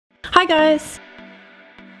Hi guys!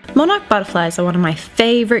 Monarch butterflies are one of my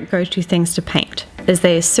favourite go-to things to paint, as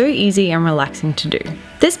they are so easy and relaxing to do.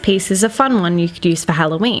 This piece is a fun one you could use for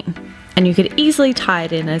Halloween, and you could easily tie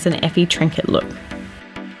it in as an Effie trinket look.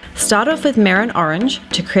 Start off with Mehron orange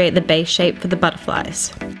to create the base shape for the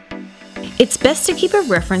butterflies. It's best to keep a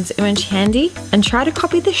reference image handy and try to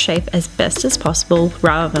copy the shape as best as possible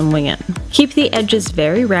rather than wing it. Keep the edges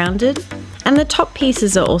very rounded, and the top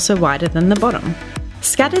pieces are also wider than the bottom.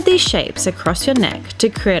 Scatter these shapes across your neck to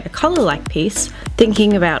create a collar-like piece,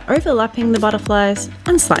 thinking about overlapping the butterflies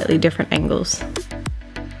and slightly different angles.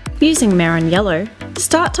 Using Mehron yellow,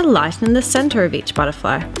 start to lighten the centre of each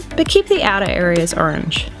butterfly, but keep the outer areas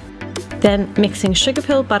orange. Then, mixing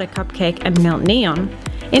Sugarpill, Buttercupcake and Melt Neon,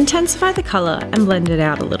 intensify the colour and blend it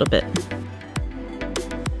out a little bit.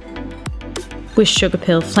 With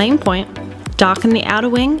Sugarpill Flamepoint, darken the outer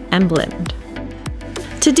wing and blend.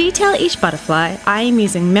 To detail each butterfly, I am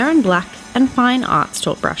using Mehron Black and fine art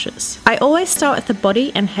stalk brushes. I always start with the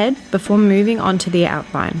body and head before moving on to the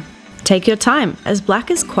outline. Take your time, as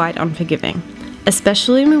black is quite unforgiving,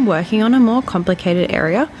 especially when working on a more complicated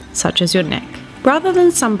area, such as your neck. Rather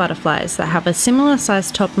than some butterflies that have a similar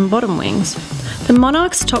sized top and bottom wings, the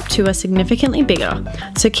Monarch's top two are significantly bigger,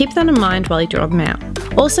 so keep that in mind while you draw them out.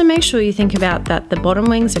 Also make sure you think about that the bottom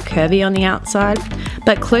wings are curvy on the outside,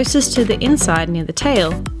 but closest to the inside near the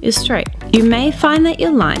tail is straight. You may find that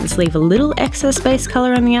your lines leave a little excess base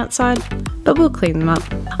colour on the outside, but we'll clean them up.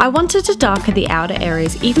 I wanted to darken the outer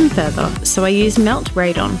areas even further, so I used Melt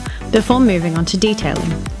Radon before moving on to detailing.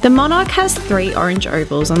 The Monarch has 3 orange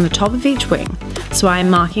ovals on the top of each wing, so I am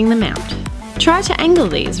marking them out. Try to angle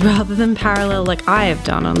these rather than parallel like I have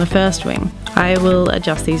done on the first wing. I will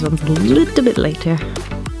adjust these ones a little bit later.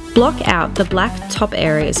 Block out the black top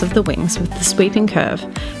areas of the wings with the sweeping curve,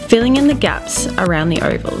 filling in the gaps around the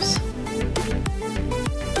ovals.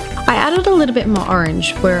 I added a little bit more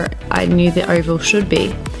orange where I knew the oval should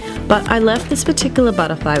be, but I left this particular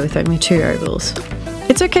butterfly with only 2 ovals.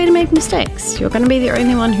 It's okay to make mistakes, you're going to be the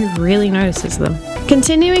only one who really notices them.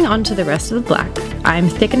 Continuing on to the rest of the black, I am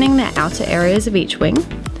thickening the outer areas of each wing,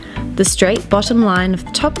 the straight bottom line of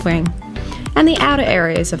the top wing, and the outer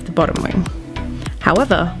areas of the bottom wing.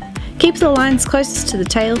 However, keep the lines closest to the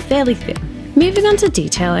tail fairly thin. Moving on to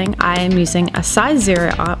detailing, I am using a size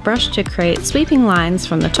 0 art brush to create sweeping lines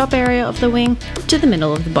from the top area of the wing to the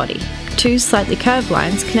middle of the body. 2 slightly curved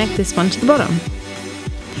lines connect this one to the bottom.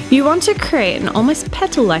 You want to create an almost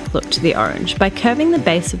petal-like look to the orange by curving the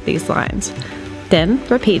base of these lines. Then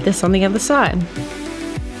repeat this on the other side.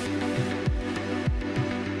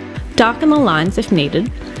 Darken the lines if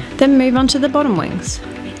needed, then move on to the bottom wings.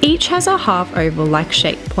 Each has a half oval-like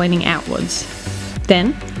shape pointing outwards.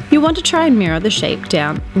 Then, you want to try and mirror the shape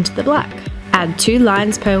down into the black. Add 2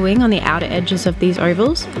 lines per wing on the outer edges of these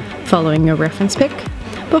ovals, following your reference pick,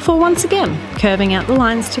 before once again curving out the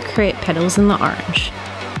lines to create petals in the orange.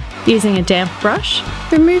 Using a damp brush,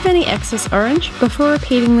 remove any excess orange before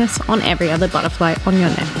repeating this on every other butterfly on your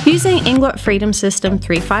neck. Using INGLOT Freedom System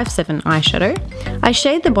 357 eyeshadow, I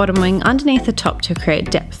shade the bottom wing underneath the top to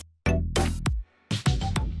create depth.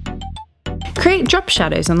 Create drop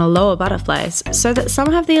shadows on the lower butterflies so that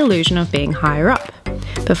some have the illusion of being higher up,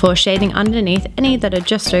 before shading underneath any that are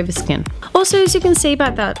just over skin. Also, as you can see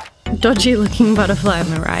by that dodgy looking butterfly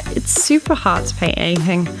on the right, it's super hard to paint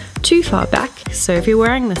anything too far back, so if you're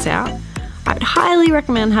wearing this out, I would highly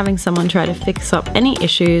recommend having someone try to fix up any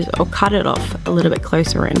issues or cut it off a little bit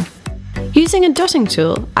closer in. Using a dotting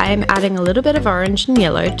tool, I am adding a little bit of orange and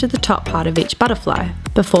yellow to the top part of each butterfly,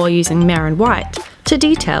 before using Mehron white to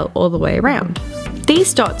detail all the way around.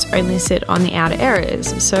 These dots only sit on the outer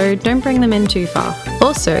areas, so don't bring them in too far.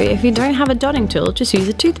 Also, if you don't have a dotting tool, just use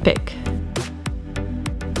a toothpick.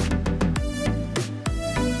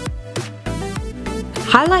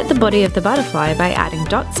 Highlight the body of the butterfly by adding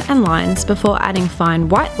dots and lines before adding fine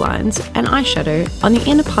white lines and eyeshadow on the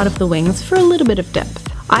inner part of the wings for a little bit of depth.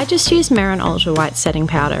 I just used Mehron Ultra White setting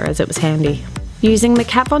powder as it was handy. Using the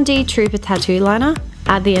Kat Von D Trooper tattoo liner,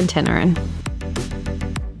 add the antenna in.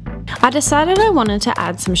 I decided I wanted to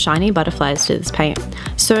add some shiny butterflies to this paint,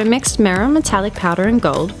 so I mixed Mehron Metallic Powder in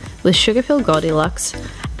Gold with Sugarpill Goldilux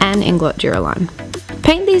and INGLOT Duraline.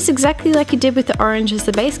 Paint these exactly like you did with the orange as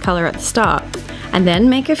the base colour at the start, and then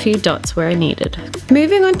make a few dots where I needed.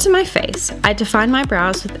 Moving on to my face, I define my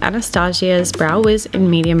brows with Anastasia's Brow Wiz in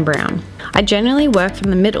medium brown. I generally work from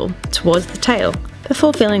the middle towards the tail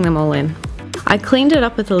before filling them all in. I cleaned it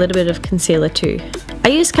up with a little bit of concealer too. I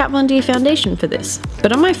used Kat Von D foundation for this,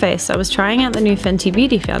 but on my face I was trying out the new Fenty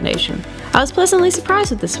Beauty foundation. I was pleasantly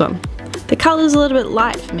surprised with this one. The colour's a little bit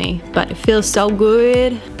light for me, but it feels so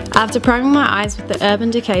good. After priming my eyes with the Urban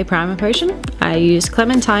Decay Primer Potion, I used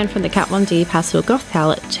Clementine from the Kat Von D Pastel Goth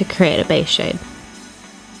palette to create a base shade.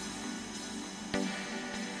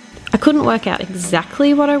 I couldn't work out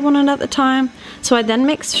exactly what I wanted at the time, so I then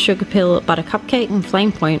mixed Sugarpill, Buttercupcake and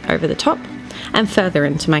Flamepoint over the top and further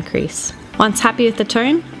into my crease. Once happy with the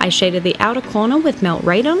tone, I shaded the outer corner with Melt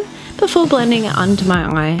Radon before blending it under my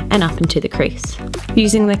eye and up into the crease.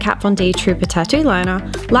 Using the Kat Von D Trooper Tattoo Liner,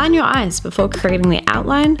 line your eyes before creating the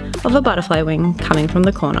outline of a butterfly wing coming from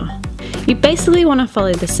the corner. You basically want to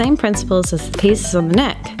follow the same principles as the pieces on the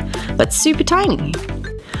neck, but super tiny.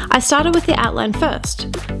 I started with the outline first,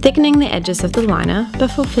 thickening the edges of the liner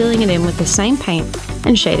before filling it in with the same paint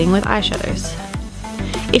and shading with eyeshadows.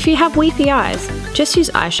 If you have weepy eyes, just use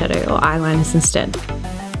eyeshadow or eyeliners instead.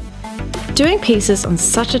 Doing pieces on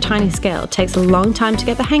such a tiny scale takes a long time to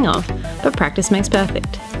get the hang of, but practice makes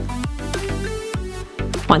perfect.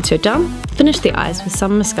 Once you're done, finish the eyes with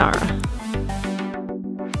some mascara.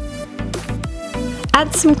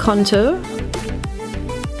 Add some contour.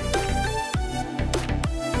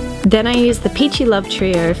 Then I use the Peachy Love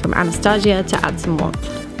Trio from Anastasia to add some warmth.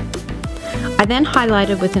 I then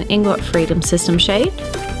highlighted with an INGLOT Freedom System shade.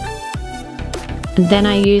 And then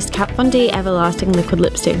I used Kat Von D Everlasting Liquid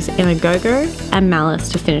Lipsticks in a Go-Go and Malice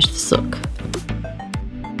to finish this look.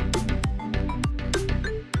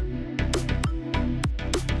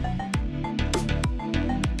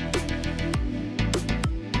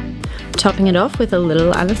 Topping it off with a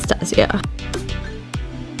little Anastasia.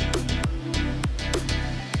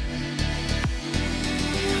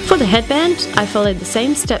 For the headband, I followed the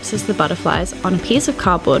same steps as the butterflies on a piece of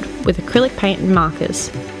cardboard with acrylic paint and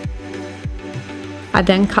markers. I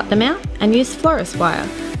then cut them out and used florist wire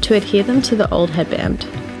to adhere them to the old headband.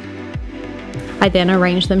 I then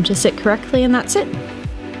arranged them to sit correctly and that's it.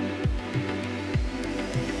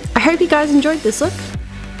 I hope you guys enjoyed this look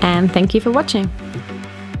and thank you for watching.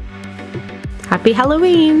 Happy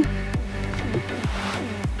Halloween!